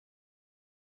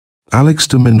Alex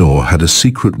de Minaur had a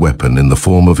secret weapon in the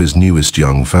form of his newest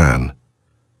young fan.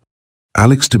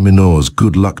 Alex de Minaur's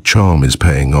good luck charm is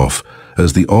paying off,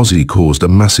 as the Aussie caused a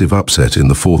massive upset in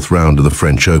the fourth round of the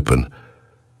French Open.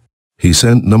 He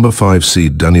sent number 5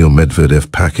 seed Daniil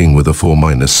Medvedev packing with a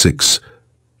 4-6,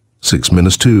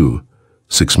 6-2,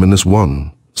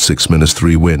 6-1,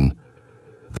 6-3 win.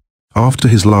 After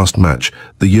his last match,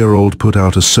 the year-old put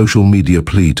out a social media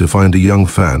plea to find a young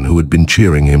fan who had been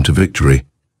cheering him to victory.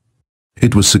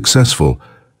 It was successful,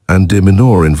 and de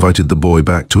Minaur invited the boy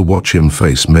back to watch him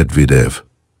face Medvedev.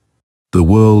 The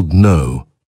world know.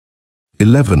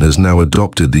 11 has now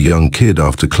adopted the young kid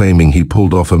after claiming he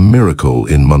pulled off a miracle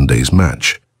in Monday's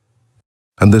match.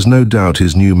 And there's no doubt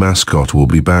his new mascot will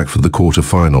be back for the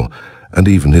quarter-final and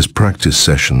even his practice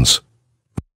sessions.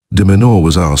 De Minaur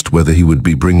was asked whether he would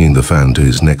be bringing the fan to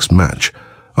his next match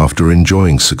after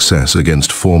enjoying success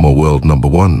against former world number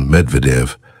 1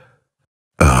 Medvedev.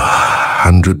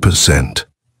 100%.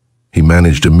 He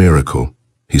managed a miracle.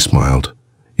 He smiled.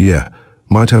 Yeah,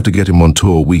 might have to get him on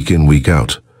tour week in, week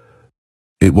out.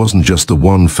 It wasn't just the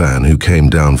one fan who came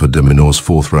down for de Minaur's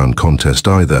fourth-round contest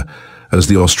either, as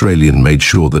the Australian made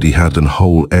sure that he had a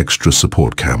whole extra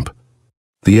support camp.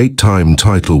 The 8-time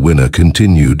title winner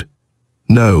continued.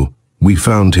 No, we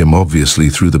found him obviously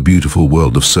through the beautiful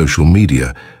world of social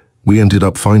media. We ended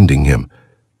up finding him.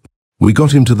 We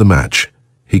got him to the match.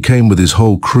 He came with his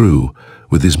whole crew,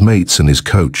 with his mates and his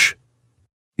coach.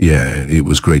 Yeah, it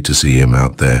was great to see him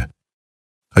out there.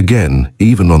 Again,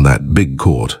 even on that big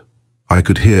court, I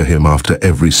could hear him after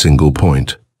every single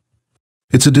point.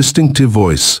 It's a distinctive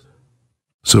voice,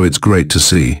 so it's great to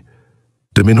see.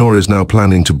 De Minaur is now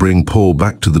planning to bring Paul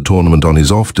back to the tournament on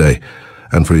his off day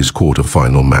and for his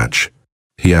quarter-final match.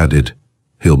 He added,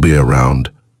 he'll be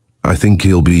around. I think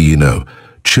he'll be,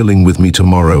 chilling with me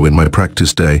tomorrow in my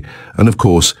practice day, and of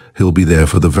course, he'll be there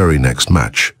for the very next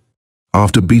match.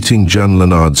 After beating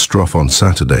Jan-Lennard Struff on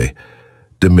Saturday,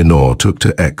 de Minaur took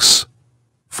to X,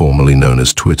 formerly known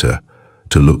as Twitter,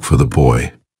 to look for the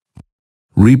boy.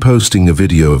 Reposting a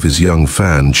video of his young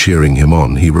fan cheering him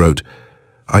on, he wrote,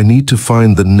 I need to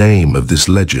find the name of this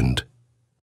legend.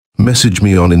 Message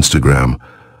me on Instagram.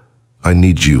 I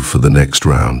need you for the next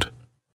round.